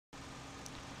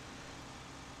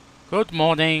Good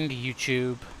morning,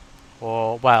 YouTube.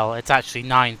 Or, well, it's actually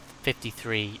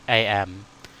 9:53 AM.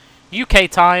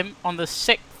 UK time on the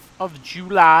 6th of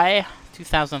July,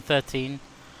 2013.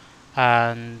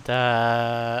 And,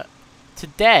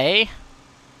 today,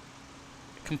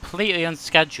 completely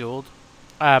unscheduled,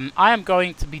 I am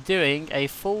going to be doing a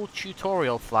full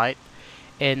tutorial flight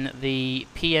in the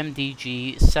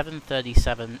PMDG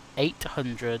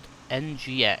 737-800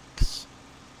 NGX.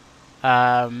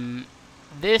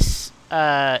 This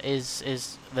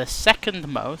is the second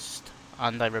most,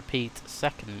 and I repeat,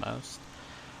 second most,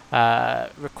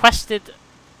 requested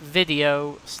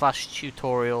video /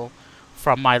 tutorial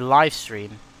from my live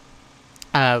stream.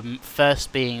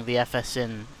 First being the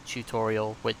FSIN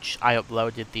tutorial, which I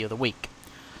uploaded the other week.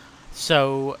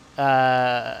 So,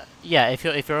 yeah, if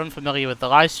you're unfamiliar with the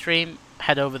live stream,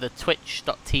 head over to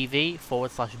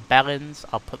twitch.tv/Bellins.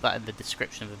 I'll put that in the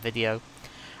description of the video.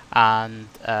 And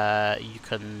you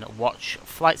can watch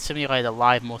Flight Simulator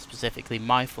Live, more specifically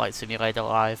my Flight Simulator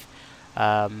Live.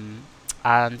 And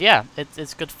yeah,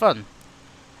 it's good fun.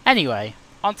 Anyway,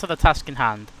 on to the task in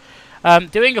hand.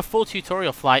 Doing a full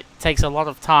tutorial flight takes a lot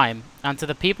of time, and to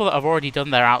the people that have already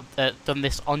done this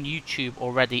on YouTube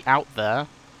already out there,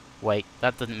 wait,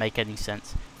 that doesn't make any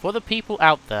sense. For the people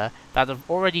out there that have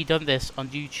already done this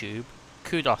on YouTube,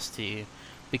 kudos to you,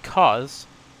 because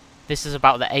this is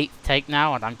about the 8th take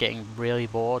now, and I'm getting really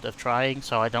bored of trying,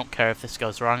 so I don't care if this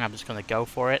goes wrong. I'm just going to go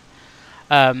for it.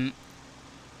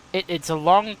 It's a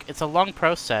long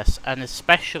process, and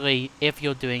especially if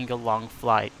you're doing a long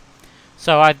flight.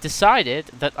 So I've decided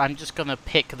that I'm just going to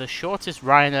pick the shortest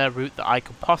Ryanair route that I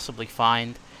could possibly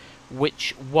find,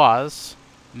 which was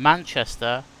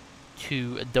Manchester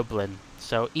to Dublin.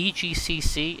 So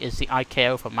EGCC is the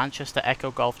ICAO for Manchester,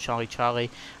 Echo Golf Charlie Charlie,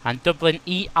 and Dublin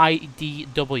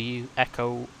EIDW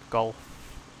Echo Golf,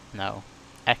 no,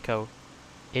 Echo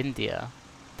India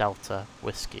Delta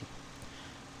Whiskey.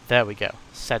 There we go,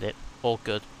 said it, all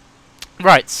good.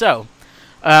 Right, so,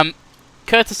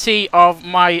 courtesy of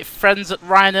my friends at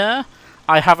Ryanair,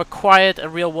 I have acquired a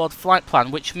real-world flight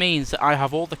plan, which means that I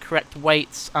have all the correct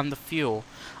weights and the fuel.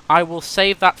 I will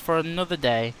save that for another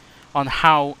day, on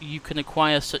how you can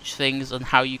acquire such things and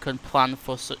how you can plan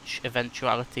for such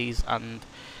eventualities and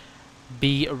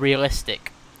be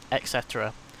realistic,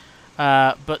 etc.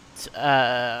 But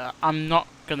I'm not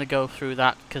going to go through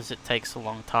that because it takes a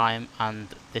long time,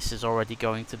 and this is already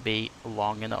going to be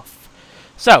long enough.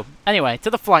 So, anyway, to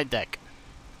the flight deck.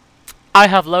 I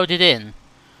have loaded in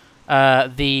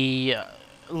the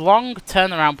long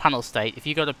turnaround panel state. If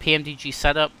you go to PMDG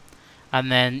setup, and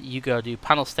then you go to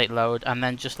panel state load, and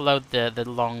then just load the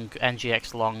long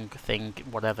NGX long thing,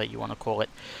 whatever you want to call it,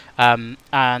 and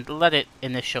let it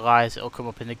initialize. It'll come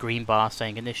up in the green bar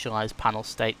saying initialize panel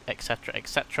state, etc.,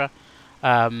 etc.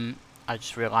 I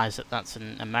just realized that that's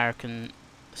an American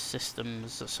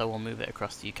systems, so we'll move it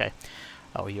across the UK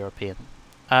or European.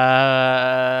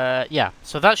 Yeah,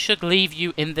 so that should leave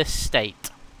you in this state.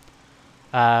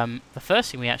 The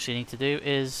first thing we actually need to do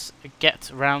is get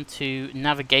round to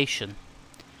navigation.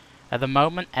 At the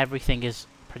moment, everything is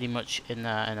pretty much in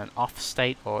an off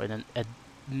state, or in a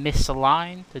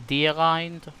misaligned, a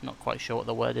de-aligned, not quite sure what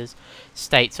the word is,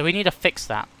 state. So we need to fix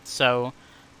that. So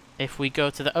if we go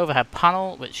to the overhead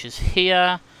panel, which is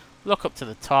here, look up to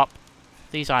the top,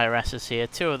 these IRSs here,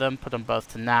 2 of them, put them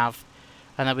both to nav,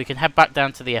 and then we can head back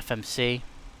down to the FMC,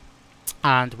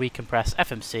 and we can press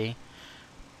FMC.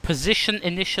 Position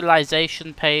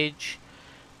initialization page,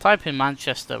 type in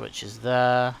Manchester, which is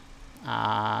there,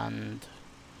 and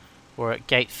we're at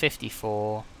gate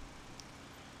 54.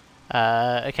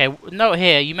 Okay, note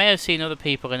here, you may have seen other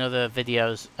people in other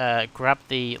videos grab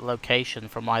the location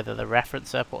from either the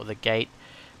reference airport or the gate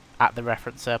at the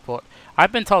reference airport.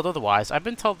 I've been told otherwise. I've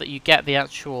been told that you get the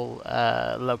actual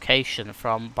location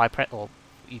from or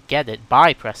you get it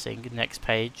by pressing next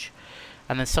page,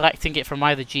 and then selecting it from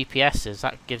either GPSs.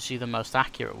 That gives you the most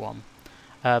accurate one.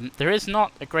 There is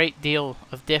not a great deal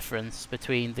of difference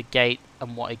between the gate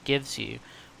and what it gives you,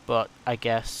 but I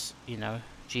guess, you know,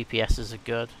 GPSs are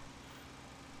good.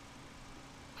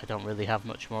 I don't really have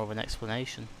much more of an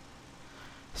explanation.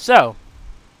 So,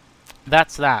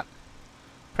 that's that.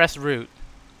 Press route.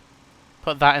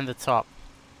 Put that in the top.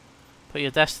 Put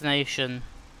your destination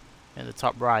in the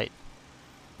top right.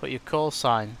 Put your call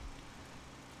sign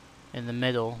in the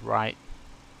middle right.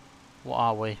 What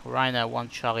are we? Ryanair 1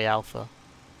 Charlie Alpha.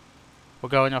 We're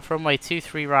going off runway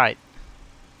 23 right.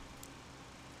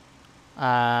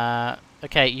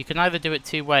 Okay, you can either do it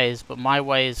 2 ways, but my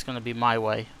way is going to be my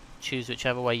way. Choose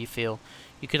whichever way you feel.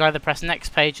 You can either press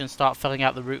next page and start filling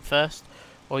out the route first,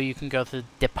 or you can go to the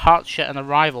departure and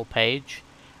arrival page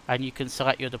and you can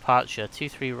select your departure.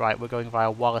 23 right, we're going via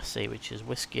Wallasey, which is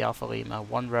Whiskey Alpha Lima,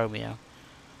 1 Romeo.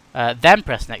 Then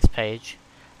press next page,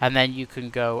 and then you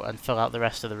can go and fill out the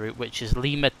rest of the route, which is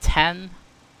Lima 10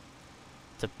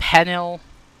 to Penil.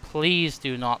 Please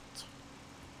do not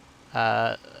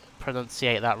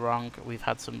pronunciate that wrong. We've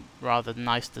had some rather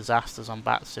nice disasters on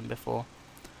Batson before.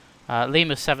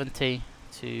 Lima 70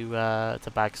 to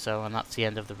Bagso, and that's the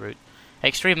end of the route.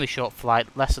 Extremely short flight,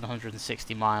 less than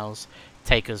 160 miles.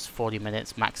 Take us 40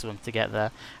 minutes maximum to get there.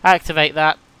 Activate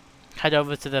that. Head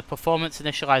over to the performance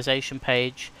initialization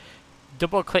page.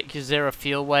 Double click your 0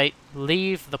 fuel weight.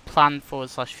 Leave the plan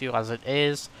 /fuel as it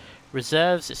is.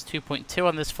 Reserves, it's 2.2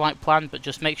 on this flight plan, but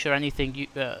just make sure anything you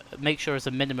make sure as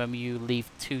a minimum you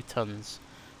leave 2 tons,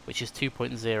 which is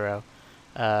 2.0.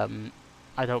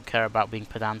 I don't care about being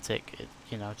pedantic.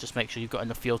 You know, just make sure you've got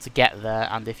enough fuel to get there,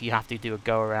 and if you have to do a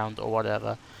go around or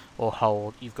whatever, or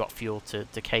hold, you've got fuel to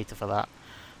cater for that.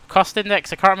 Cost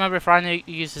index, I can't remember if Rhino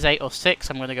uses 8 or 6.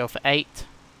 I'm going to go for 8.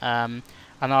 And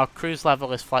our cruise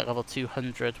level is flight level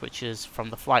 200, which is from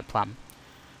the flight plan.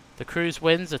 The cruise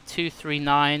winds are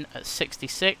 239 at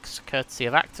 66, courtesy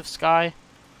of Active Sky,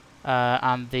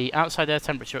 and the outside air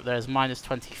temperature up there is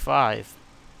 -25.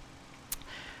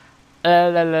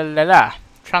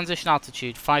 Transition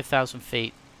altitude 5,000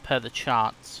 feet per the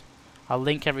charts. I'll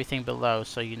link everything below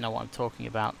so you know what I'm talking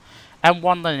about.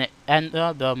 N1 limit,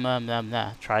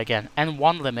 try again.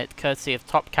 N1 limit, courtesy of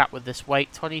Top Cat with this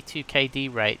weight, 22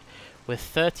 kd rate, with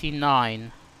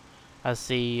 39 as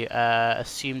the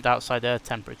assumed outside air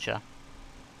temperature.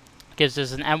 Gives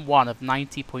us an M1 of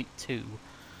 90.2.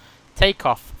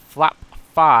 Takeoff flap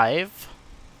 5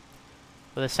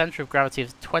 with a centre of gravity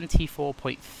of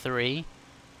 24.3,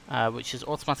 which is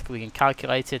automatically being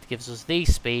calculated. Gives us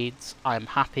these speeds. I'm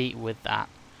happy with that.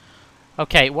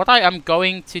 Okay, what I am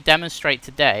going to demonstrate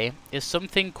today is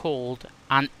something called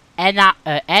an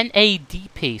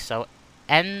NADP. So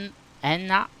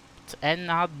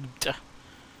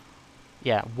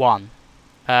yeah, 1.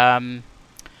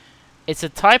 It's a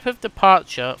type of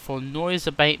departure for noise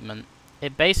abatement.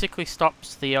 It basically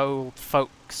stops the old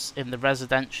folks in the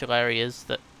residential areas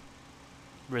that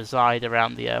reside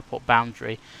around the airport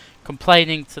boundary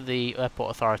complaining to the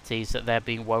airport authorities that they're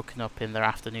being woken up in their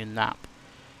afternoon nap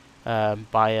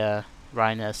by a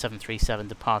Ryanair 737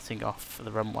 departing off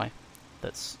the runway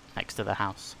that's next to the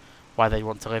house. Why they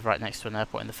want to live right next to an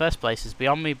airport in the first place is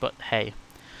beyond me, but hey.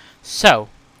 So,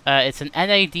 it's an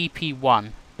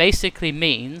NADP1. Basically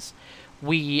means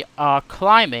we are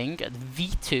climbing at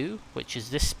V2, which is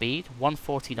this speed,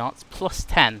 140 knots, plus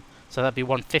 10, so that'd be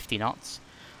 150 knots.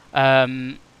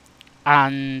 And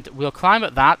we'll climb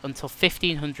at that until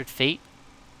 1,500 feet.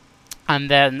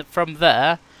 And then from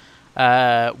there,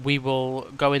 we will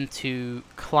go into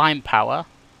climb power,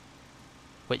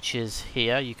 which is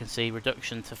here. You can see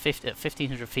reduction to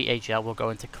 1,500 feet AGL. We'll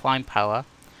go into climb power.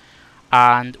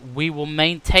 And we will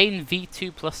maintain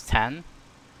V2 plus 10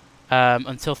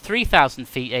 until 3,000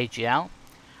 feet AGL,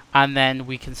 and then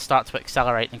we can start to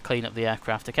accelerate and clean up the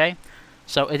aircraft. Okay,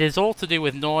 so it is all to do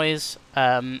with noise.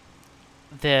 The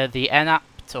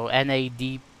NAPT or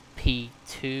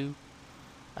NADP2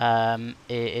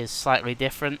 is slightly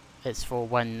different. It's for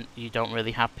when you don't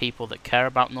really have people that care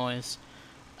about noise.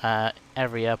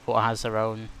 Every airport has their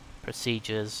own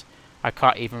procedures. I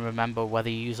can't even remember whether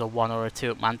you use a 1 or a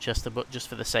 2 at Manchester, but just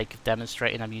for the sake of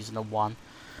demonstrating, I'm using a 1.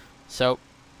 So,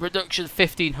 reduction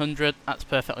 1,500, that's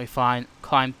perfectly fine.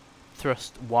 Climb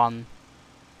thrust 1,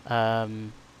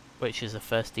 which is the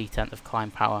first detent of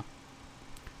climb power.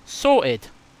 Sorted!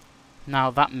 Now,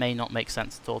 that may not make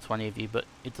sense at all to any of you, but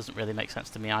it doesn't really make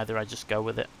sense to me either. I just go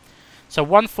with it. So,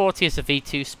 140 is the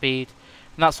V2 speed,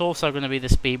 and that's also going to be the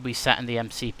speed we set in the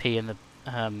MCP and the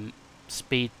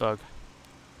speed bug,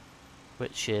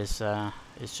 which is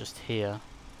just here.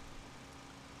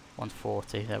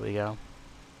 140, there we go.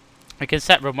 We can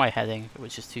set runway heading,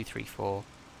 which is 234.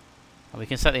 And we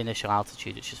can set the initial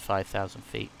altitude, which is 5,000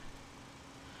 feet.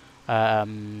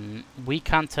 We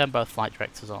can turn both flight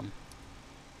directors on.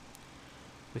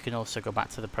 We can also go back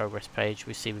to the progress page.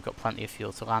 We see we've got plenty of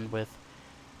fuel to land with.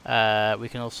 We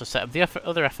can also set up the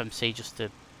other FMC just to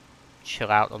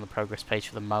chill out on the progress page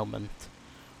for the moment.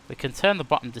 We can turn the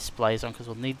bottom displays on because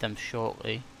we'll need them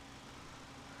shortly.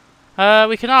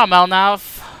 We can RML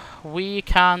nav. We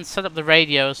can set up the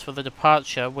radios for the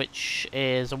departure, which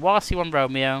is a Wallasey 1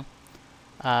 Romeo.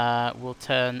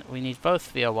 We need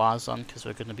both VORs on because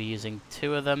we're going to be using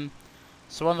 2 of them.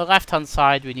 So on the left hand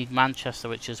side we need Manchester,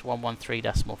 which is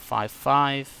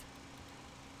 113.55.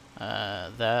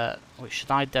 There, which should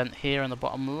ident here on the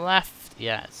bottom left.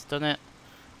 Yeah, it's done it.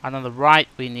 And on the right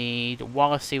we need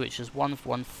Wallasey, which is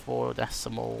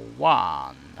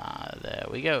 114.1. There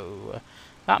we go.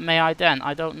 That may ident,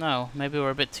 I don't know. Maybe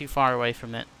we're a bit too far away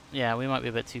from it. Yeah, we might be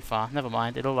a bit too far. Never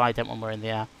mind, it'll ident when we're in the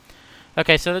air.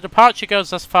 Okay, so the departure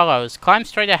goes as follows. Climb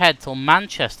straight ahead till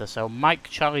Manchester, so Mike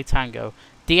Charlie Tango,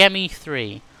 DME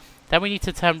 3. Then we need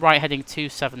to turn right heading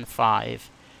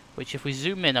 275, which if we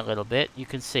zoom in a little bit, you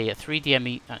can see at 3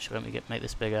 DME, actually let me make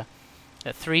this bigger.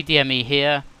 At 3 DME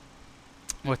here,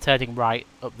 we're turning right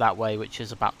up that way, which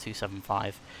is about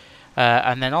 275.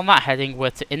 And then on that heading, we're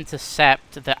to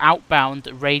intercept the outbound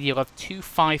radial of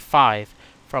 255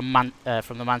 from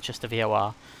the Manchester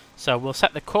VOR. So we'll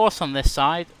set the course on this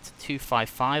side to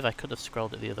 255. I could have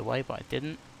scrolled it the other way, but I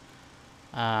didn't.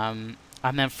 And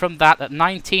then from that, at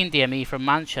 19 DME from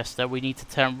Manchester, we need to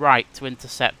turn right to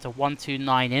intercept a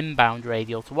 129 inbound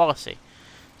radial to Wallasey.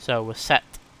 So we'll set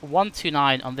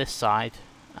 129 on this side,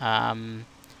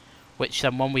 which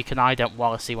then when we can ident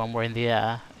Wallasey when we're in the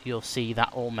air, you'll see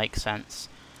that all makes sense.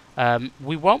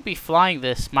 We won't be flying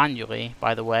this manually,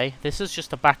 by the way. This is just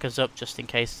to back us up just in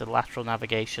case the lateral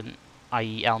navigation,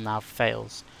 i.e. LNAV,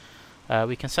 fails.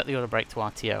 We can set the auto brake to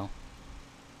RTO.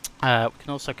 We can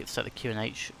also set the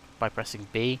QNH by pressing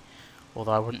B,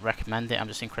 although I wouldn't recommend it. I'm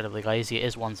just incredibly lazy. It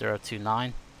is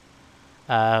 1029.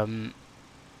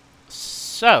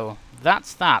 So,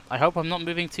 that's that. I hope I'm not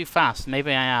moving too fast.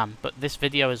 Maybe I am, but this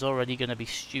video is already going to be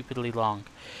stupidly long.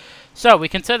 So, we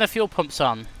can turn the fuel pumps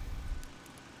on.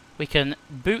 We can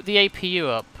boot the APU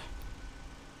up.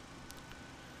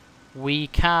 We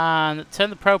can turn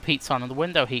the probe heats on and the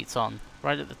window heats on,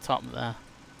 right at the top there.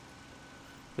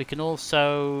 We can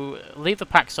also leave the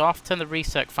packs off, turn the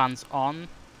recirc fans on.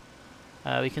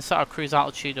 We can set our cruise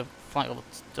altitude of flight level,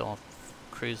 or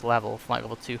cruise level, flight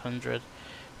level 200.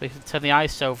 We can turn the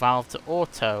ISO valve to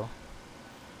auto.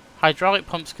 Hydraulic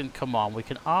pumps can come on. We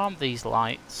can arm these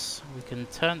lights. We can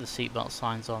turn the seatbelt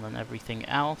signs on and everything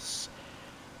else.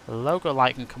 The logo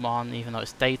light can come on even though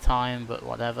it's daytime, but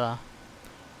whatever.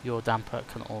 Your damper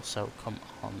can also come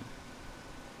on.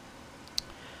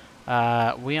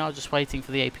 We are just waiting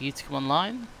for the APU to come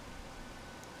online.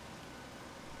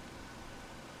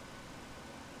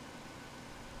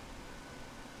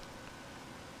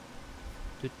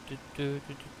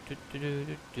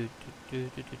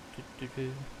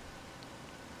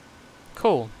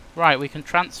 Cool. Right, we can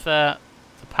transfer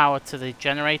the power to the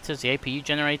generators, the APU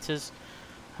generators.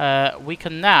 We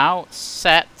can now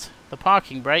set the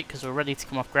parking brake because we're ready to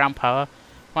come off ground power.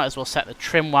 Might as well set the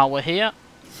trim while we're here.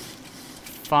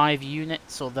 5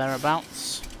 units or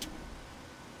thereabouts.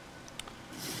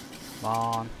 Come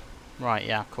on. Right,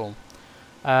 yeah, cool.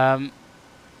 Yeah,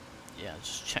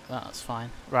 just check that, that's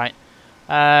fine. Right.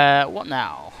 What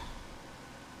now?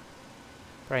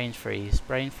 Brain freeze,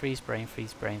 brain freeze, brain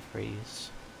freeze, brain freeze.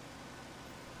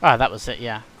 Ah, that was it,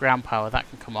 yeah. Ground power, that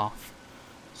can come off.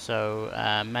 So,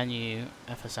 menu,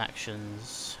 FS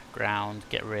actions, ground,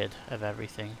 get rid of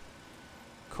everything.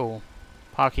 Cool.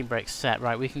 Parking brake set.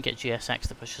 Right, we can get GSX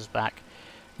to push us back.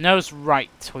 Nose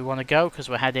right we want to go because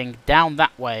we're heading down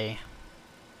that way.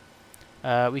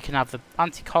 We can have the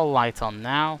anti-coal light on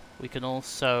now. We can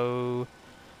also...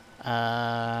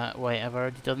 wait, I've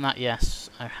already done that? Yes,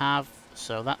 I have.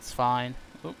 So that's fine.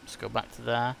 Oops, go back to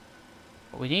there.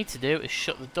 What we need to do is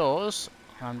shut the doors.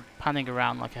 I'm panning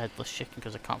around like a headless chicken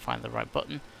because I can't find the right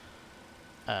button.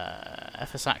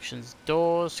 FS actions,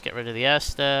 doors, get rid of the air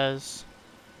stairs.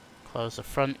 Close the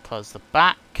front, close the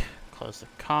back, close the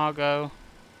cargo.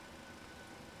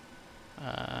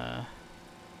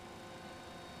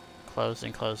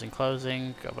 Closing, closing,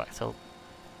 closing. Go back to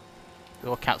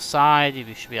look outside.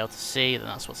 You should be able to see that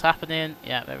that's what's happening.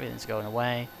 Yeah, everything's going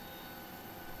away.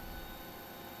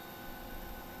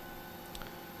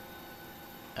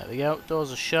 There we go.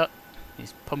 Doors are shut.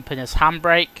 He's pumping his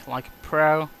handbrake like a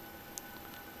pro.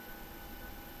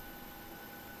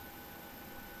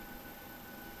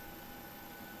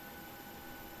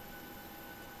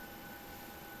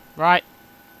 Right,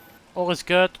 all is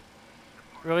good.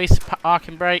 Release the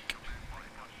parking brake.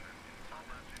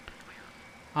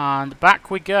 And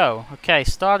back we go. Okay,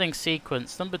 starting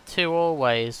sequence. Number 2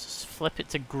 always. Just flip it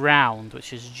to ground,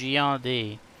 which is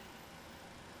GRD.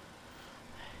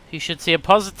 You should see a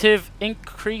positive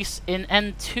increase in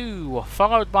N2,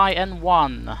 followed by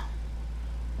N1.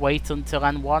 Wait until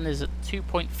N1 is at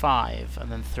 2.5, and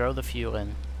then throw the fuel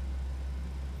in.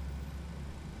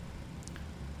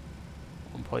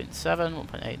 1.7,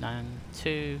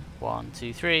 1.892, 1,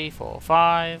 2, 3, 4,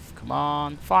 5. Come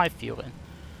on, 5 fuel in.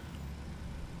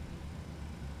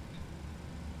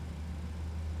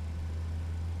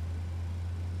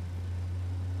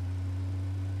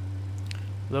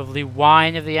 Lovely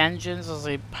whine of the engines as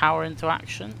they power into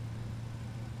action.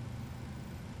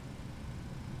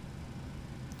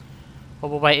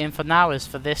 What we're waiting for now is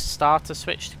for this starter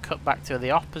switch to cut back to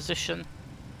the off position,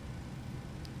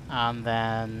 and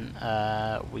then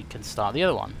we can start the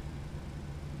other one.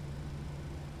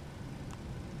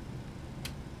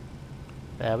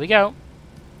 There we go.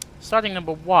 Starting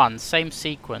number 1, same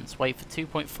sequence. Wait for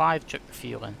 2.5, chuck the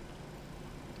fuel in.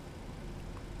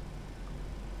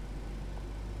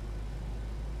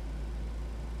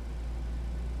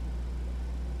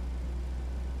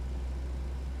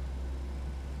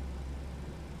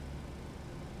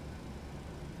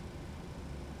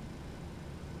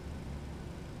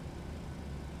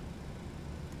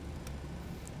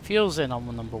 Fuel's in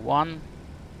on number 1.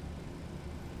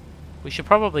 We should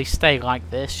probably stay like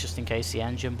this just in case the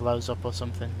engine blows up or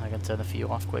something. I can turn the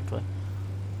fuel off quickly.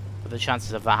 But the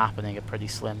chances of that happening are pretty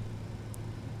slim.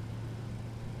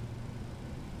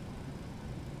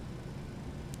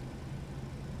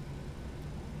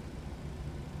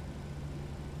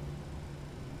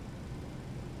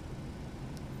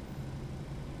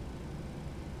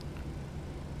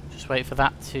 Just wait for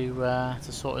that to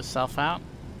sort itself out.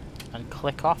 And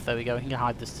click off. There we go. We can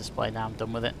hide this display now. I'm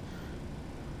done with it.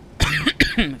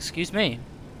 Excuse me.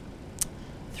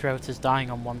 Throat is dying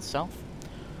on oneself.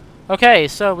 Okay,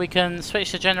 so we can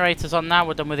switch the generators on now.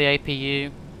 We're done with the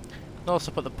APU. Can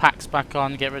also put the packs back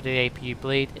on. Get rid of the APU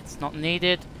bleed. It's not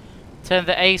needed. Turn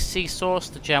the AC source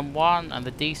to Gen 1 and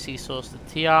the DC source to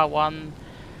TR1.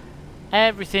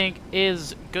 Everything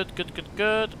is good, good, good,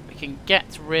 good. We can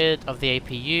get rid of the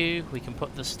APU. We can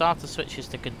put the starter switches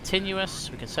to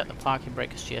continuous. We can set the parking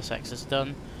brake as GSX is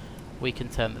done. We can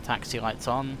turn the taxi lights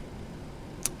on.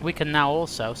 We can now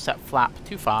also set flap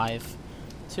to 5,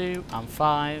 2 and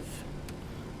 5.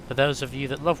 For those of you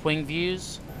that love wing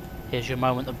views, here's your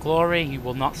moment of glory. You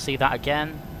will not see that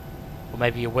again. Or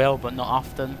maybe you will, but not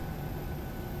often.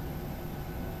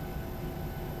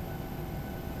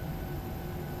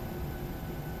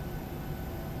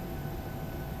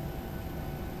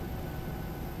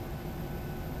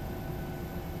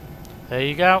 There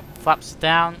you go, flaps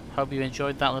down. Hope you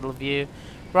enjoyed that little view.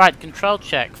 Right, control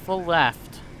check, full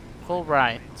left, full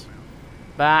right,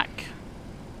 back,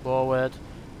 forward.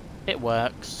 It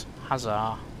works.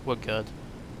 Huzzah, we're good.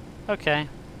 Okay.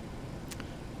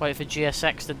 Wait for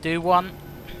GSX to do one.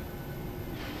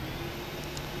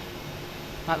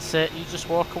 That's it, you just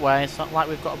walk away. It's not like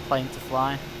we've got a plane to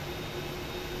fly.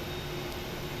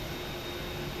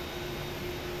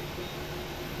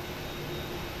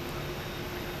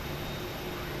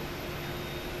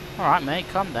 Alright mate,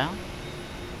 calm down.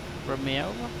 Run me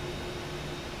over.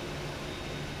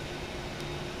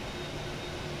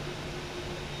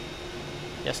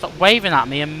 Yeah, stop waving at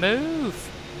me and move!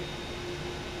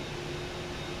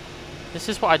 This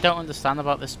is what I don't understand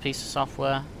about this piece of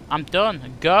software. I'm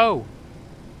done. Go!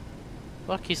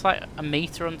 Look, he's like a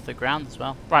meter under the ground as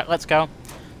well. Right, let's go.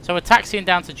 So we're taxiing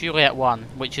down to Juliet 1,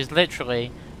 which is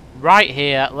literally right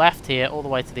here, left here, all the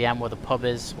way to the end where the pub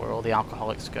is, where all the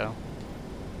alcoholics go.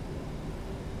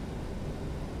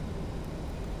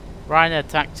 Ryanair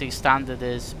taxi standard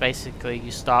is basically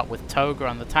you start with toga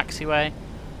on the taxiway,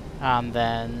 and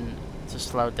then to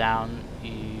slow down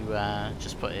you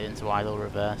just put it into idle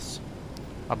reverse.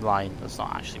 I'm lying, that's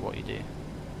not actually what you do.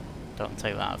 Don't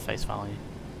take that at face value.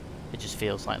 It just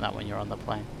feels like that when you're on the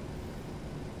plane.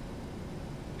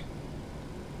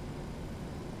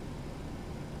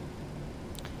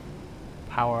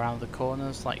 Power around the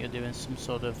corners like you're doing some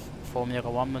sort of Formula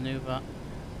 1 maneuver.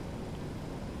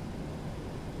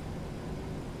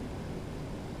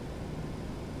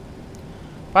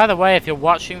 By the way, if you're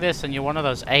watching this and you're one of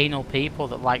those anal people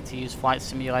that like to use Flight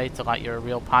Simulator like you're a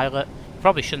real pilot, you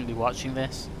probably shouldn't be watching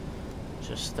this.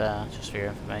 Just for your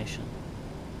information.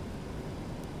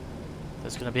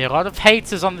 There's going to be a lot of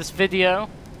haters on this video.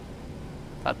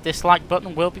 That dislike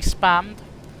button will be spammed,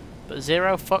 but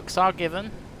 0 fucks are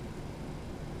given.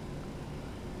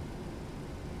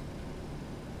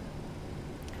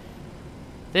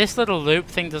 This little loop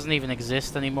thing doesn't even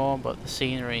exist anymore, but the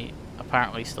scenery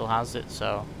apparently still has it,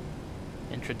 so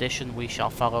in tradition we shall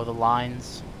follow the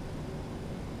lines.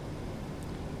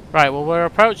 Right, well we're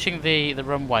approaching the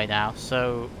runway now,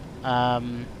 so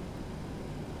I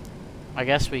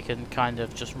guess we can kind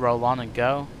of just roll on and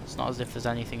go. It's not as if there's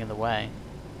anything in the way.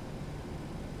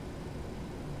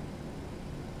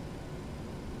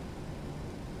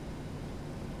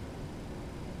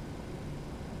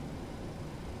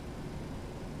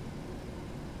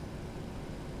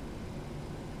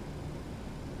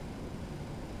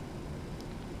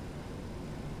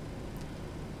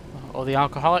 All the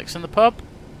alcoholics in the pub.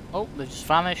 Oh, they've just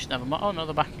vanished. Never mind. Oh no,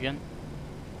 they're back again.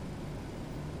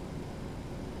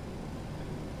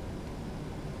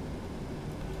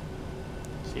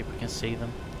 See if we can see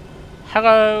them.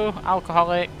 Hello,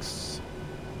 alcoholics.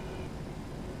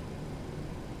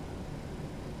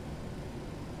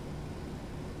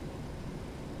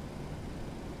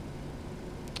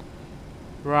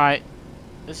 Right.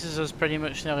 This is us pretty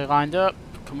much nearly lined up.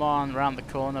 Come on, round the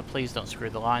corner. Please don't screw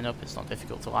the line up. It's not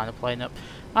difficult to line a plane up.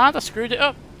 And I screwed it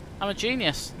up. I'm a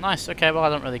genius. Nice. Okay, well, I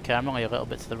don't really care. I'm only a little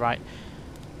bit to the right.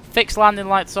 Fix landing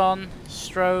lights on.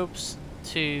 Strobes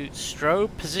to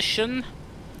strobe position.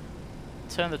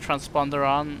 Turn the transponder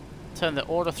on. Turn the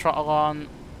auto throttle on.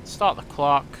 Start the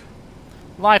clock.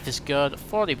 Life is good.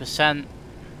 40%.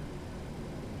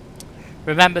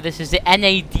 Remember, this is the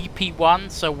NADP one,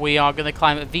 so we are going to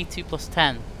climb at V2 plus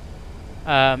 10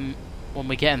 when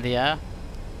we get in the air.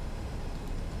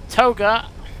 Toga.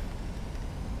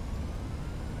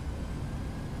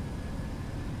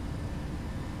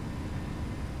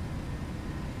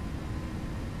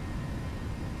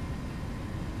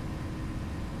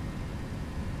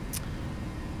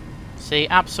 See,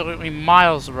 absolutely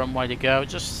miles of runway to go,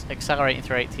 just accelerating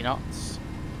through 80 knots.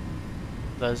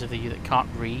 Those of you that can't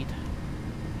read.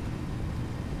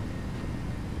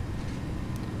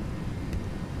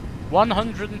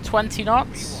 $120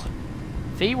 knots.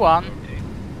 V1.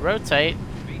 Rotate.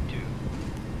 V2.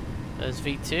 There's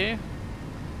V2.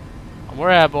 And we're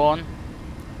airborne.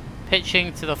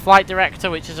 Pitching to the flight director,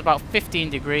 which is about 15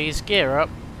 degrees. Gear up.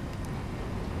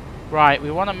 Right, we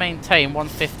want to maintain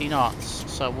 150 knots.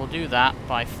 So we'll do that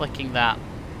by flicking that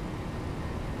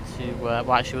to... well,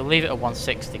 actually, we'll leave it at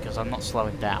 160 because I'm not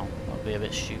slowing down. That would be a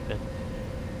bit stupid.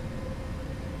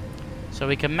 So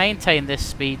we can maintain this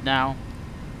speed now.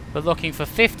 We're looking for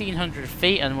 1,500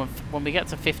 feet, and when we get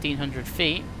to 1,500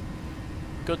 feet,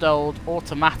 good old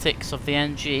automatics of the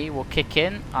NG will kick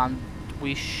in, and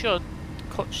we should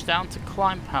clutch down to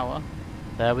climb power.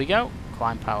 There we go,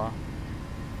 climb power.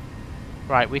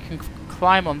 Right, we can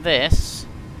climb on this.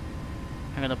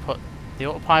 I'm going to put the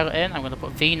autopilot in, I'm going to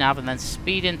put VNAV and then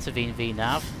speed into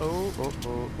VNAV.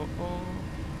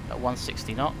 At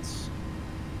 160 knots.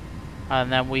 And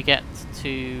then we get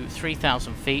to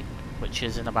 3,000 feet. Which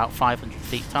is in about 500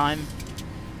 feet time.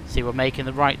 See, we're making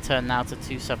the right turn now to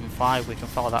 275. We can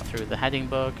follow that through the heading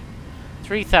bug.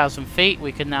 3,000 feet,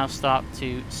 we can now start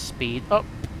to speed up.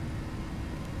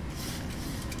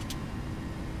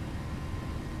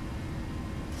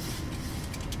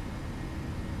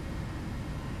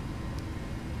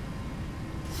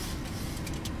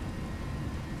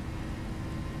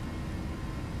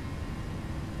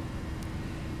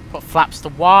 Put flaps to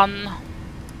 1.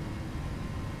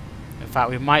 In fact,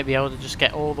 we might be able to just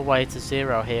get all the way to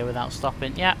 0 here without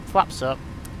stopping. Yeah, flaps up.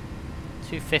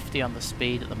 250 on the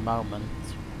speed at the moment.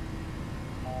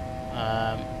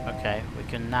 Okay, we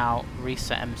can now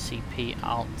reset MCP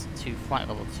alt to flight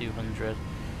level 200.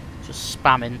 Just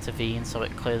spam into Veen so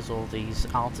it clears all these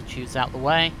altitudes out the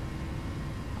way.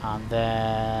 And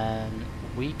then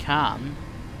we can,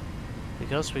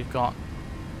 because we've got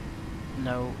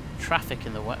no traffic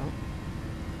in the way,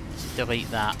 let's delete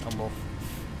that and we'll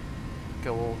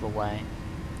go all the way.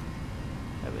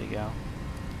 There we go.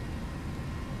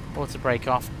 Auto brake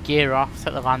off, gear off,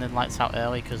 take the landing lights out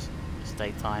early because it's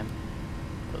daytime.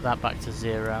 Put that back to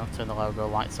 0, turn the logo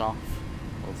lights off.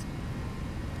 Well,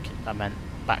 I meant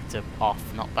back to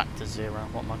off, not back to 0.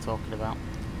 What am I talking about?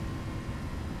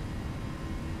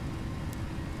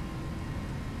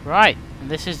 Right, and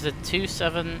this is the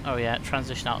 27, oh yeah,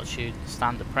 transition altitude,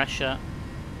 standard pressure.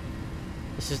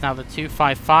 This is now the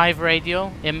 255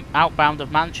 radial, outbound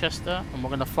of Manchester, and we're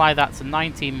going to fly that to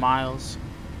 19 miles.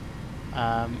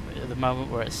 At the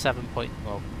moment we're at 7 point,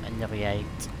 well, nearly 8.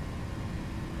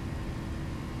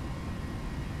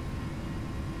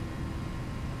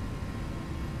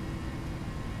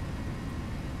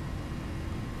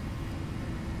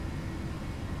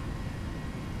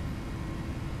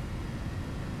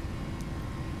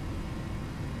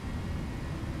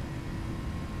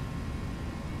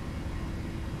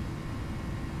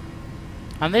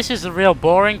 And this is the real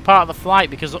boring part of the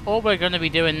flight, because all we're going to be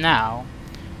doing now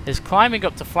is climbing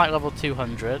up to flight level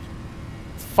 200,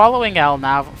 following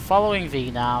LNAV, following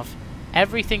VNAV.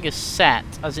 Everything is set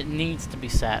as it needs to be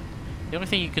set. The only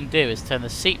thing you can do is turn the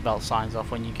seatbelt signs off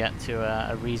when you get to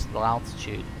a reasonable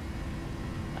altitude.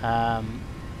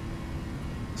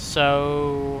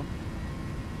 So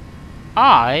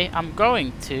I am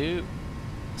going to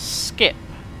skip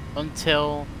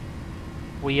until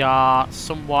we are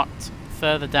somewhat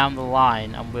further down the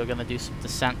line, and we're going to do some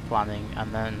descent planning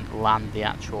and then land the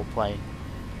actual plane.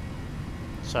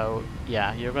 So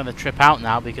yeah, you're going to trip out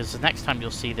now because the next time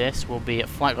you'll see this will be at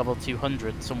flight level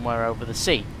 200 somewhere over the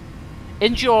sea.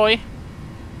 Enjoy!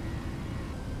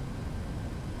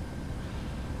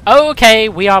 Okay,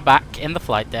 we are back in the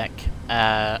flight deck.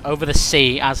 Over the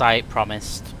sea, as I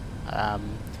promised.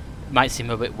 It might seem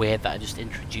a bit weird that I just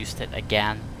introduced it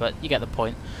again, but you get the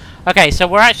point. Okay, so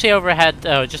we're actually overhead,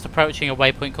 just approaching a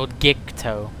waypoint called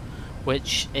Gigto,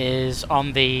 which is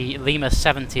on the Lima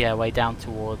 70 airway down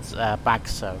towards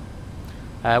Bagso.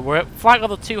 We're at flight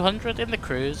level 200 in the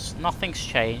cruise. Nothing's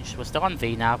changed. We're still on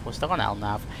VNAV. We're still on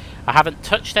LNAV. I haven't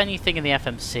touched anything in the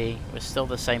FMC. We're still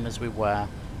the same as we were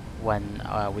when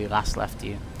we last left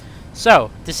you.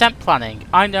 So, descent planning.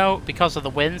 I know because of the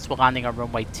winds we're landing on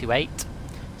runway 28.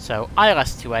 So,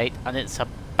 ILS 28, and it's a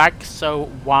Bagso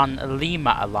 1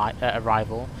 Lima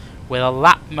arrival with a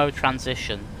LAPMO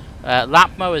transition.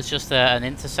 LAPMO is just an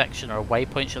intersection, or a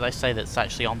waypoint should I say, that's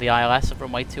actually on the ILS of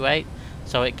runway 28.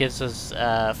 So it gives us,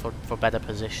 for better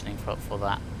positioning for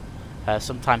that.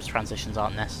 Sometimes transitions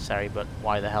aren't necessary, but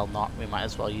why the hell not? We might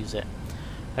as well use it.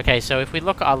 Okay, so if we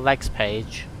look at our legs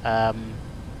page,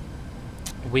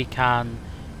 we can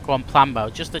go on plan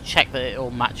mode just to check that it all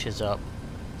matches up.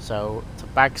 So to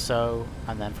Bagso,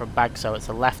 and then from Bagso it's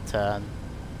a left turn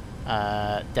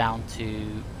down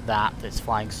to that. It's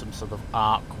flying some sort of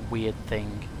arc weird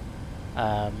thing,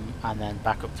 and then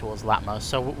back up towards Latmo.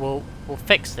 So we'll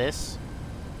fix this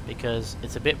because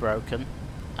it's a bit broken.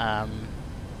 And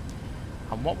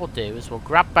what we'll do is we'll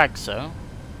grab Bagso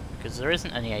because there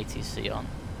isn't any ATC on,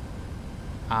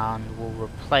 and we'll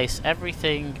replace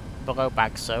everything below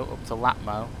Bagso up to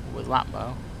Latmo with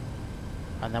Latmo.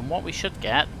 And then what we should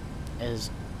get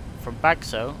is, from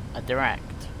Bagso, a direct.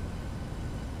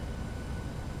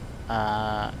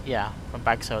 Yeah, from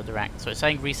Bagso direct. So it's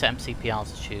saying reset MCP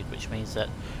altitude, which means that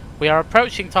we are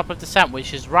approaching top of descent,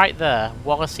 which is right there,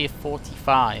 Wallacey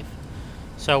 45.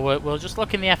 So we'll just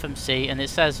look in the FMC, and it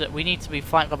says that we need to be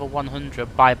flight level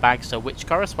 100 by Bagso, which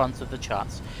corresponds with the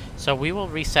charts. So we will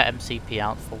reset MCP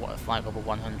out for flight level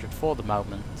 100 for the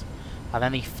moment, and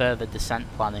any further descent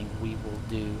planning we will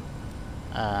do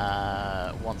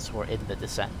once we're in the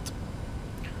descent.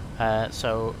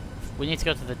 So we need to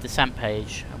go to the descent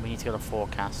page, and we need to go to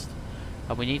forecast,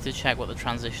 and we need to check what the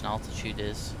transition altitude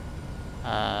is.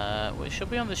 Well, it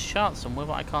should be on this chart somewhere,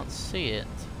 but I can't see it.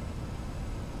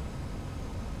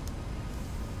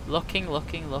 Looking.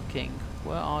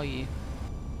 Where are you?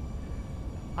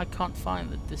 I can't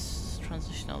find this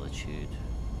transition altitude.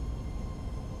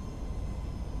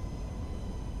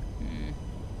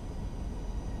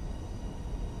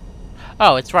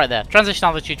 Oh, it's right there. Transition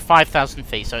altitude 5,000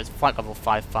 feet, so it's flight level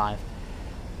 55.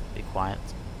 Be quiet.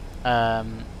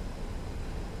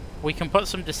 We can put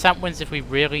some descent winds if we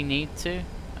really need to,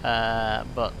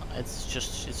 but it's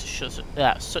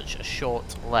such a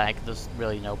short leg. There's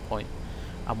really no point,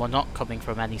 and we're not coming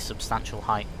from any substantial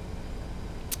height.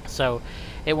 So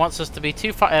it wants us to be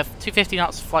 250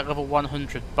 knots, flight level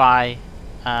 100 by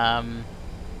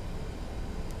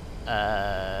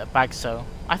Bagso.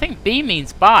 I think B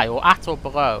means by, or at or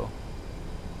below.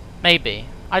 Maybe.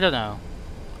 I don't know.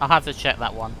 I'll have to check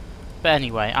that one. But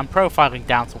anyway, I'm profiling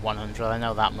down to 100, I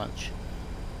know that much.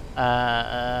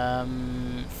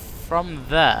 From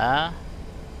there,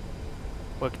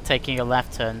 we're taking a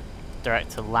left turn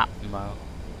direct to Lapmo.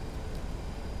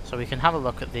 So we can have a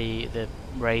look at the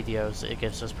radios that it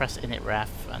gives us. Press init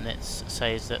ref, and it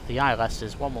says that the ILS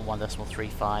is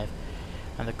 111.35.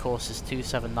 and the course is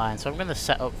 279, so I'm going to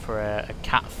set up for a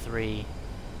Cat 3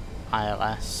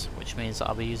 ILS, which means that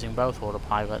I'll be using both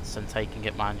autopilots and taking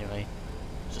it manually,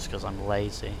 just because I'm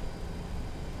lazy.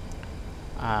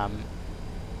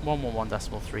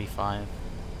 111.35.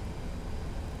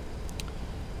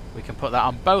 We can put that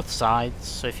on both sides,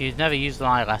 so if you've never used an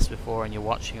ILS before and you're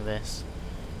watching this,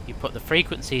 you put the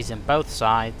frequencies in both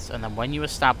sides, and then when you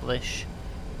establish,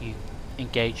 you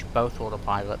engage both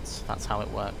autopilots. That's how it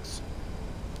works.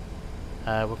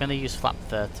 We're going to use flap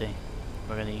 30.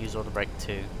 We're going to use auto brake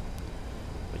 2,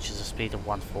 which is a speed of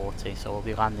 140. So we'll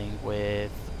be landing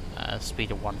with a speed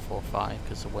of 145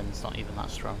 because the wind's not even that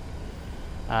strong.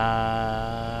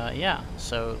 Yeah,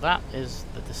 so that is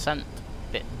the descent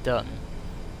bit done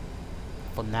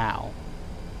for now.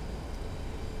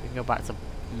 We can go back to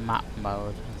map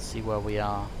mode and see where we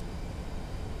are.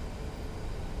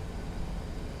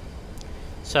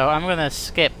 So I'm going to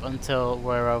skip until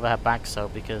we're over at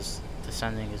Bagso because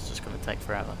descending is just going to take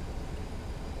forever.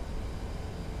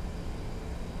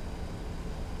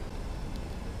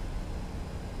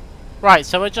 Right,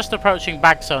 so we're just approaching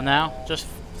Bagso now, just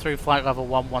through flight level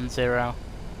 110,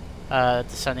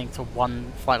 descending to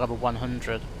flight level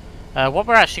 100. What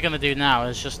we're actually going to do now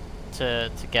is just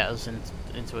to get us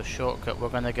into a shortcut, we're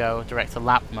going to go direct to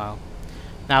Lapmo.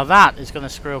 Now that is going to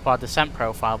screw up our descent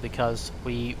profile because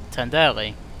we turned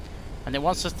early, and it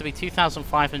wants us to be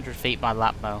 2,500 feet by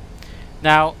Lapmo.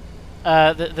 Now,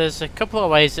 there's a couple of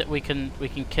ways that we can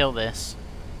kill this.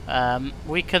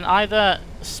 We can either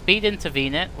speed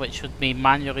intervene it, which would be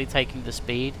manually taking the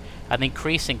speed and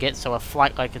increasing it, so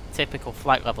like a typical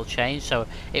flight level change, so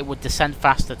it would descend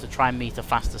faster to try and meet a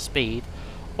faster speed.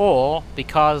 Or,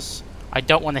 because I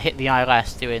don't want to hit the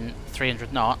ILS doing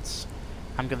 300 knots,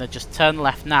 I'm going to just turn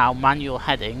left now, manual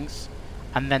headings,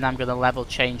 and then I'm going to level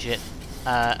change it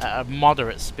at a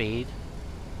moderate speed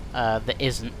that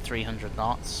isn't 300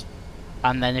 knots.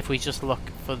 And then if we just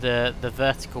look for the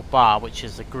vertical bar, which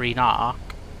is a green arc,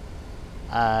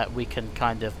 we can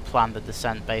kind of plan the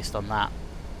descent based on that.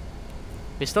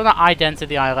 We're still not idented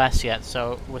the ILS yet,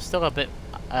 so we're still a bit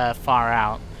far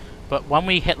out. But when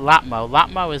we hit Lapmo,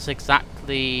 Lapmo is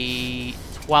exactly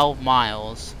 12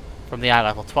 miles from the eye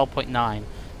level, 12.9.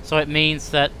 So it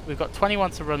means that we've got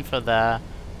 21 to run for there,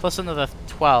 plus another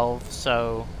 12,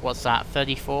 so what's that,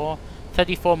 34?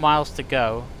 34 miles to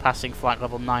go, passing flight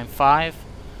level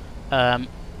 9.5.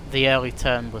 The early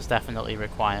turn was definitely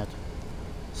required.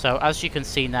 So as you can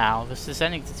see now, this is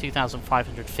descending to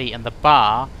 2,500 feet, and the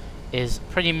bar is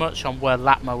pretty much on where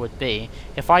Lapmo would be.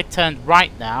 If I turned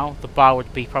right now, the bar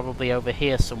would be probably over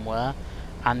here somewhere,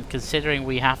 and considering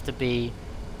we have to be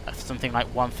something like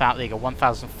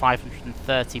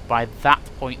 1,530 by that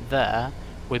point there,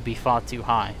 would be far too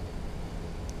high.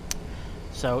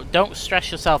 So don't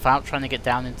stress yourself out trying to get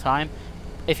down in time.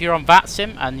 If you're on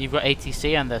VATSIM and you've got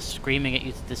ATC and they're screaming at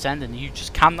you to descend and you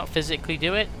just cannot physically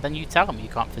do it, then you tell them you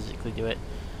can't physically do it.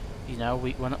 You know,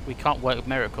 we can't work with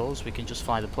miracles, we can just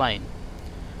fly the plane.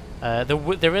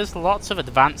 There is lots of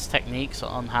advanced techniques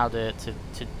on how to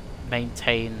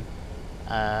maintain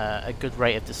a good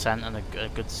rate of descent and a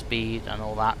good speed and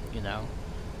all that, you know.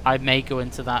 I may go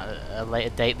into that at a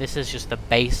later date. This is just the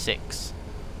basics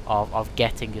of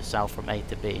getting yourself from A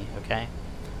to B, okay?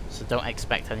 So don't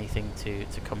expect anything to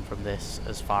come from this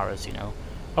as far as, you know,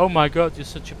 oh my god, you're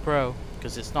such a pro,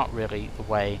 because it's not really the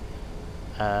way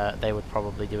they would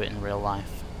probably do it in real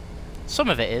life. Some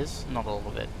of it is, not all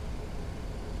of it.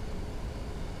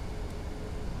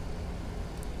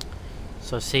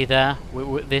 So see there,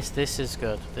 this is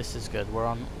good. This is good. We're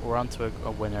on to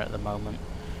a winner at the moment.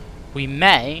 We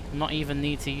may not even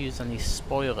need to use any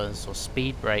spoilers or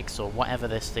speed brakes or whatever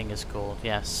this thing is called.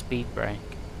 Yeah, speed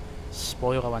brake.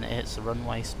 Spoiler when it hits the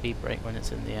runway, speed brake when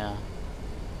it's in the air.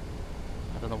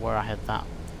 I don't know where I had that.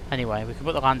 Anyway, we can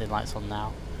put the landing lights on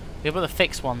now. We can put the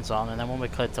fixed ones on, and then when we're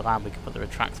cleared to land we can put the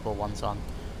retractable ones on.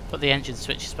 Put the engine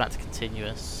switches back to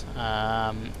continuous.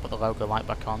 Put the logo light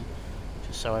back on,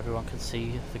 just so everyone can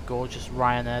see the gorgeous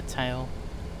Ryanair tail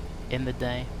in the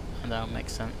day. I know, it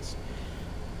makes sense.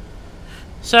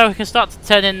 So we can start to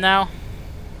turn in now.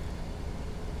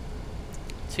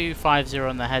 250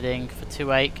 on the heading for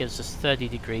 28 gives us 30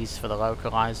 degrees for the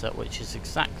localizer, which is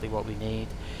exactly what we need.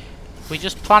 We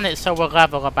just plan it so we're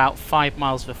level about 5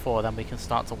 miles before, then we can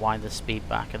start to wind the speed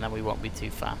back and then we won't be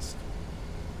too fast.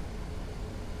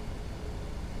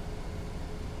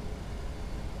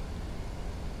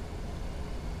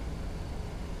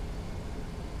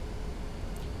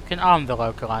 We can arm the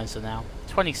localizer now.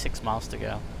 26 miles to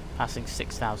go, passing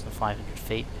 6,500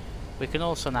 feet. We can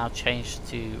also now change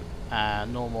to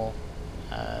normal,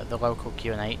 the local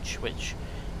QNH, which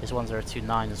is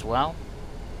 1029 as well.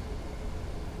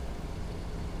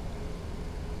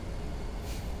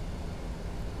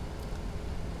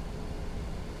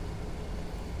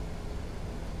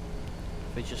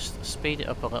 If we just speed it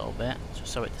up a little bit,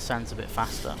 just so it descends a bit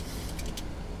faster.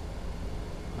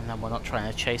 And then we're not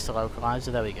trying to chase the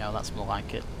localizer, there we go, that's more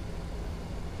like it.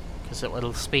 Because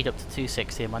it'll speed up to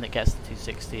 260, and when it gets to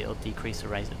 260 it'll decrease the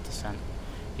rate of descent.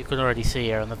 You can already see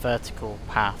here on the vertical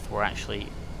path we're actually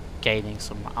gaining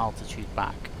some altitude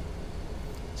back.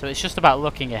 So it's just about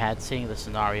looking ahead, seeing the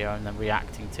scenario and then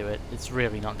reacting to it. It's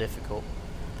really not difficult.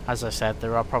 As I said,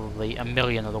 there are probably a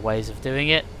million other ways of doing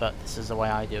it, but this is the way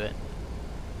I do it.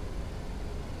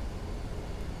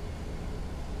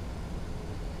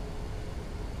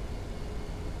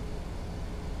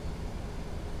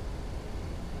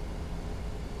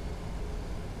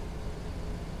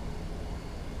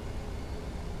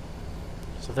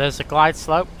 So there's a glide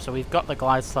slope, so we've got the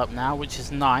glide slope now, which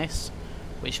is nice,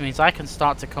 which means I can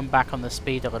start to come back on the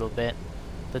speed a little bit.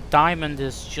 The diamond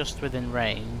is just within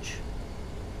range.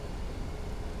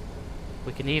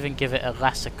 We can even give it a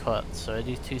lesser cut, so I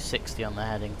do 260 on the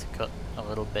heading to cut a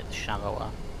little bit shallower.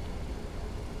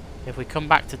 If we come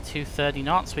back to 230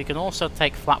 knots, we can also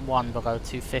take flap 1 below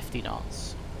 250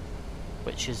 knots.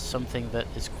 which is something that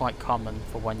is quite common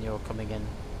for when you're coming in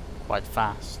quite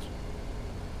fast.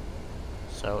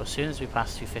 So as soon as we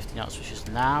pass 250 knots, which is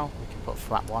now, we can put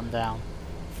flap 1 down.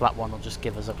 Flap 1 will just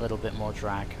give us a little bit more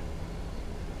drag.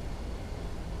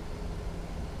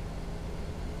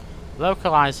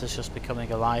 Localizer's just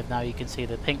becoming alive now. You can see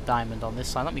the pink diamond on this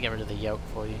side. Let me get rid of the yoke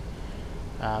for you.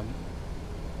 We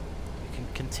can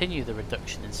continue the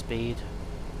reduction in speed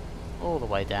all the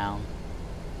way down.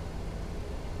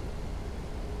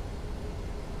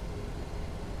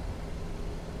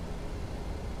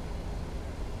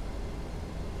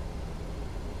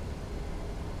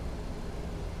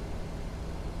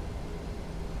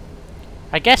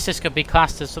 I guess this could be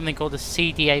classed as something called a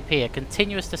CDAP, a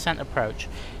continuous descent approach.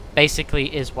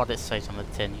 Basically is what it says on the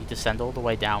tin. You descend all the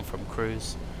way down from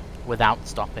cruise without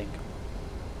stopping.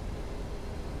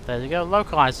 There you go,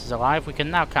 localizer's alive. We can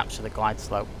now capture the glide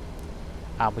slope.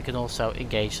 We can also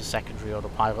engage the secondary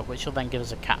autopilot, which will then give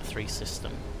us a Cat 3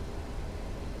 system.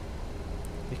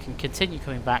 We can continue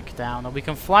coming back down, or we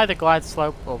can fly the glide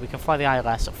slope, or we can fly the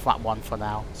ILS at flat 1 for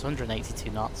now. It's 182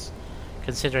 knots.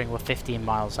 Considering we're 15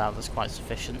 miles out, that's quite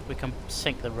sufficient. We can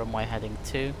sink the runway heading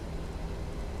 2.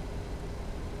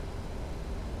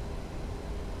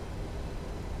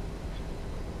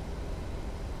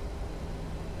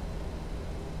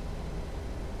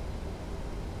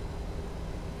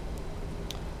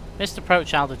 Missed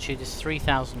approach altitude is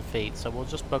 3,000 feet, so we'll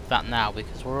just bug that now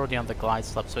because we're already on the glide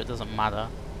slope, so it doesn't matter.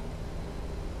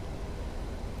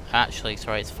 Actually,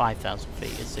 sorry, it's 5,000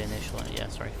 feet. It's the initial, yeah,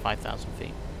 sorry, 5,000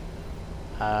 feet.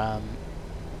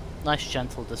 Nice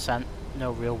gentle descent,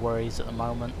 no real worries at the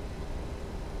moment.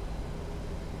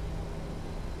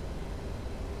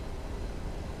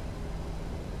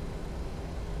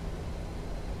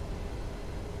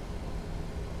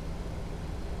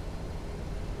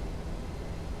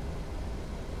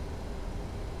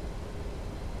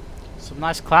 Some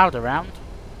nice cloud around.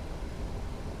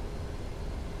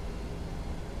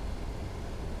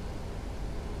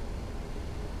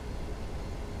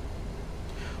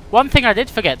 One thing I did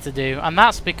forget to do, and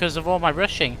that's because of all my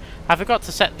rushing, I forgot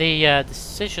to set the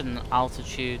decision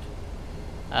altitude,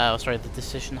 sorry, the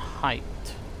decision height.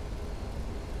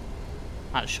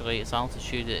 Actually, its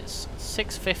altitude is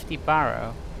 650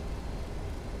 baro.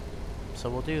 So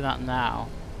we'll do that now.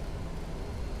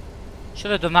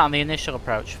 Should have done that on the initial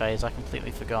approach phase, I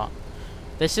completely forgot.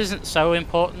 This isn't so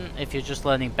important if you're just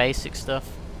learning basic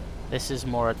stuff. This is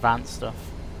more advanced stuff.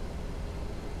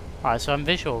 Alright, so I'm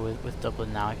visual with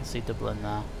Dublin now. I can see Dublin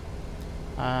there.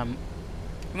 I'm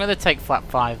going to take flap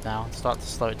 5 now and start to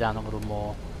slow it down a little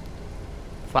more.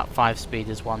 Flap 5 speed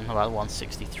is about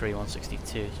 163,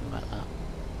 162, something like that.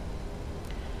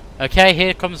 Okay,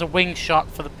 here comes a wing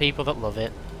shot for the people that love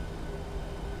it.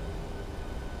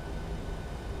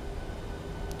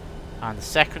 And the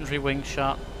secondary wing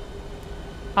shot.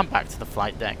 I'm back to the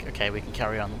flight deck. Okay, we can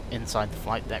carry on inside the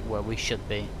flight deck where we should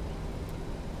be.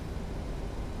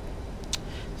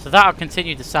 So that'll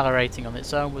continue decelerating on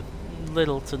its own with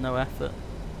little to no effort.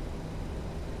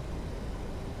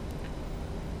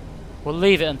 We'll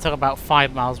leave it until about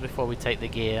 5 miles before we take the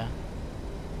gear.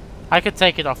 I could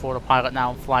take it off autopilot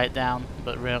now and fly it down,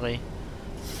 but really,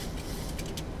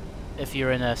 if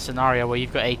you're in a scenario where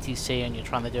you've got ATC and you're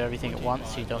trying to do everything at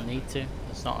once, you don't need to.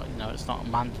 It's not, you know, it's not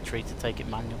mandatory to take it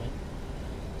manually.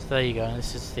 So there you go.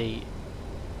 This is the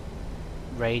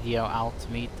radio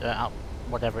altimeter,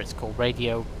 whatever it's called,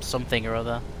 radio something or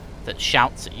other, that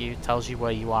shouts at you, tells you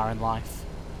where you are in life.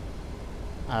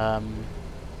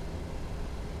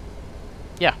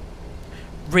 Yeah.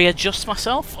 Readjust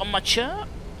myself on my chair.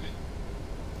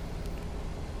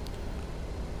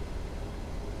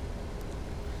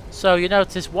 So you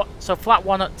notice so flat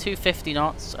 1 at 250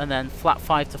 knots and then flat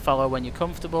 5 to follow when you're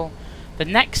comfortable. The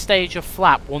next stage of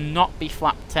flap will not be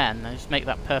flap 10. Let's make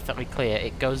that perfectly clear.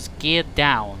 It goes geared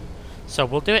down. So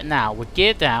we'll do it now. We're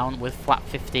geared down with flap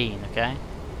 15, okay?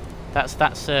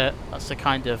 That's a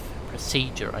kind of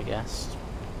procedure, I guess.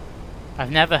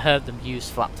 I've never heard them use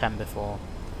flap 10 before.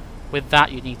 With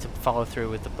that, you need to follow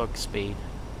through with the bug speed.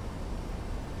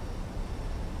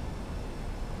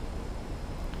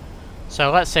 So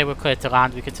let's say we're clear to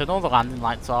land. We can turn all the landing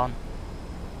lights on.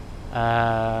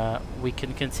 We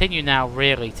can continue now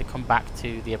really to come back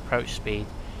to the approach speed,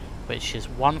 which is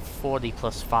 140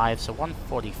 plus 5, so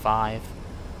 145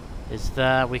 is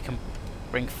there. We can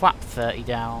bring flap 30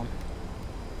 down,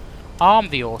 arm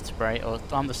the auto brake, or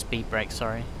arm the speed brake,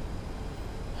 sorry,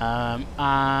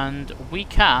 and we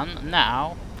can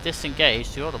now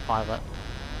disengage the autopilot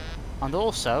and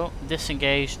also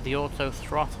disengage the auto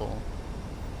throttle.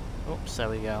 Oops, there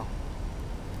we go.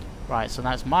 Right, so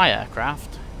that's my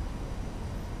aircraft.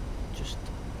 just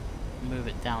move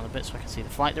it down a bit so I can see the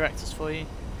flight directors for you.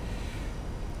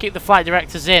 Keep the flight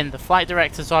directors in. The flight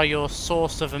directors are your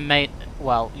source of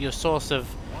your source of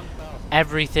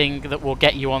everything that will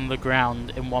get you on the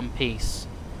ground in one piece.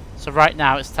 So right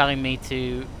now it's telling me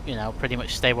to, you know, pretty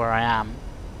much stay where I am.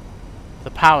 The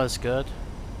power's good.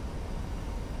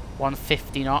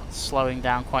 150 knots, slowing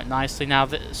down quite nicely. Now,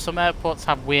 some airports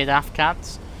have weird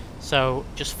AFCADs, so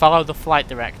just follow the flight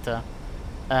director.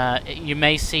 You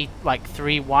may see like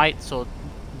 3 whites or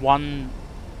 1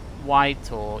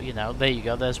 white, or, you know, there you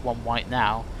go, there's 1 white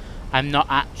now. I'm not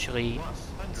actually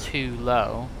too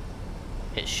low.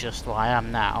 It's just, well, I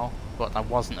am now, but I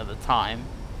wasn't at the time.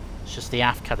 It's just the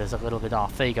AFCAD is a little bit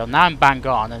off. There you go, now I'm bang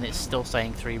on, and it's still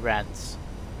saying 3 reds.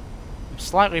 I'm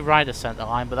slightly right of centre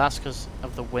line, but that's because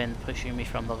of the wind pushing me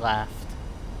from the left.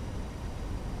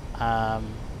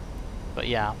 But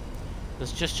yeah,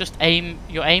 there's just aim.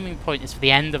 Your aiming point is for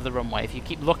the end of the runway. If you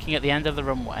keep looking at the end of the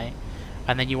runway,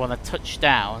 and then you want to touch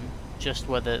down just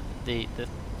where the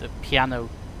piano,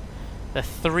 the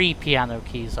 3 piano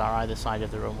keys are either side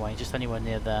of the runway, just anywhere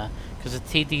near there, because the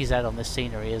TDZ on this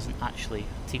scenery isn't actually,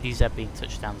 TDZ being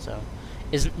touchdown zone,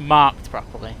 isn't marked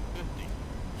properly.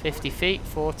 50 feet,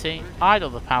 40, idle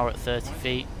the power at 30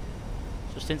 feet,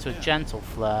 just into a gentle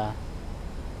flare,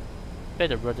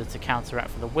 bit of rudder to counteract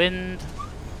for the wind,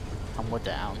 and we're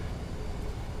down.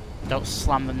 Don't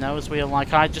slam the nose wheel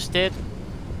like I just did.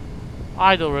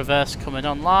 Idle reverse coming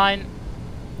online.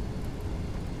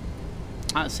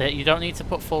 That's it, you don't need to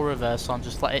put full reverse on,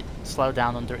 just let it slow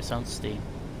down under its own steam.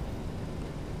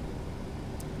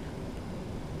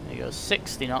 There you go,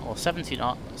 60 knots, or 70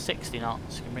 knots, 60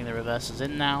 knots. You can bring the reversers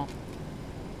in now.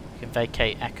 You can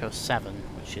vacate Echo 7,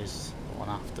 which is the one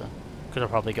after. Could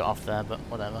have probably got off there, but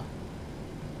whatever.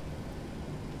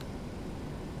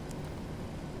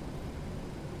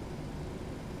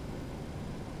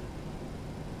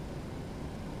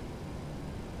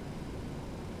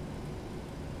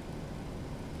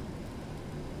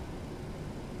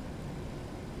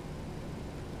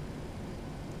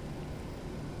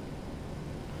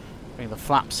 Bring the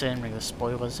flaps in, bring the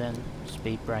spoilers in,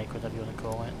 speed brake, whatever you want to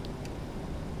call it.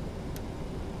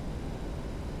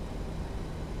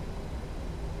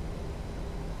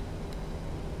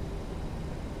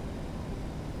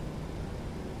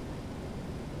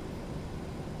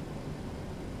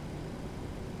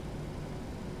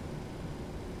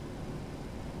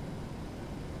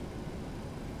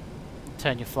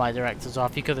 Turn your flight directors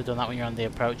off. You could have done that when you're on the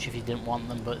approach if you didn't want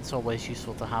them, but it's always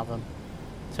useful to have them.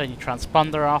 Turn your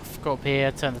transponder off, go up here,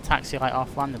 turn the taxi light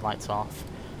off, landing lights off.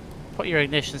 Put your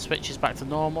ignition switches back to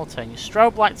normal, turn your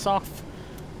strobe lights off,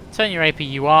 turn your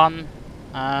APU on,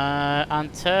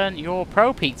 and turn your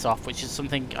ProPeats off, which is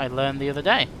something I learned the other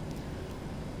day.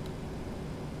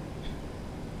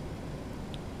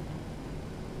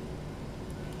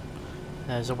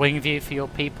 There's a wing view for your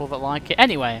people that like it.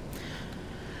 Anyway,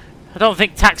 I don't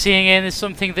think taxiing in is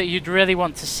something that you'd really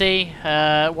want to see.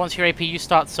 Once your APU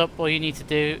starts up, all you need to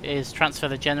do is transfer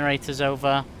the generators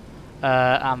over,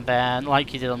 and then,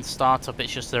 like you did on startup,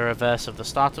 it's just the reverse of the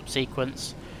startup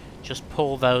sequence. Just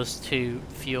pull those 2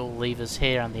 fuel levers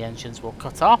here and the engines will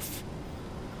cut off.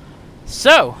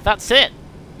 So, that's it.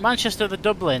 Manchester to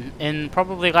Dublin in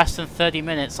probably less than 30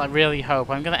 minutes, I really hope.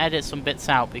 I'm going to edit some bits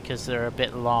out because they're a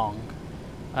bit long.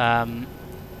 I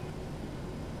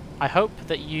hope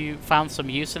that you found some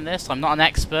use in this. I'm not an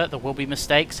expert, there will be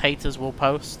mistakes, haters will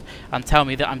post and tell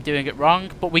me that I'm doing it wrong,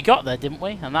 but we got there, didn't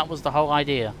we? And that was the whole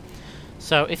idea.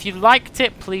 So if you liked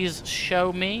it, please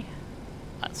show me.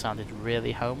 That sounded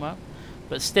really homo,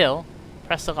 but still,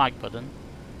 press the like button.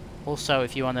 Also,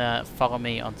 if you want to follow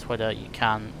me on Twitter, you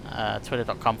can,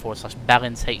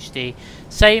 twitter.com/BellinsHD.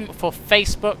 Same for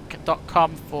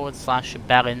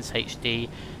facebook.com/BellinsHD.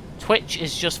 Twitch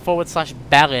is just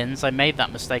 /Bellins. I made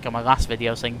that mistake on my last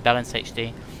video saying Bellins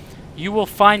HD. You will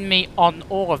find me on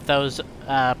all of those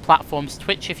platforms.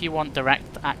 Twitch, if you want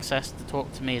direct access to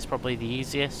talk to me, is probably the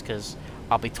easiest because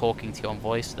I'll be talking to you on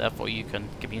voice, therefore you can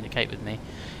communicate with me.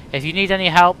 If you need any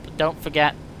help, don't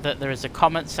forget that there is a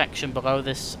comment section below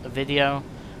this video.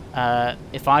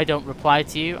 If I don't reply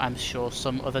to you, I'm sure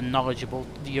some other knowledgeable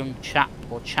young chap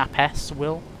or chapess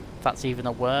will, if that's even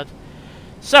a word.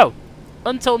 So,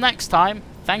 until next time,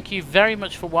 thank you very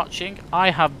much for watching.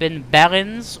 I have been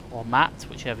Bellins, or Matt,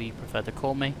 whichever you prefer to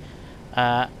call me.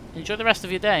 Enjoy the rest of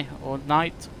your day, or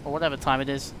night, or whatever time it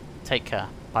is. Take care.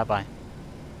 Bye-bye.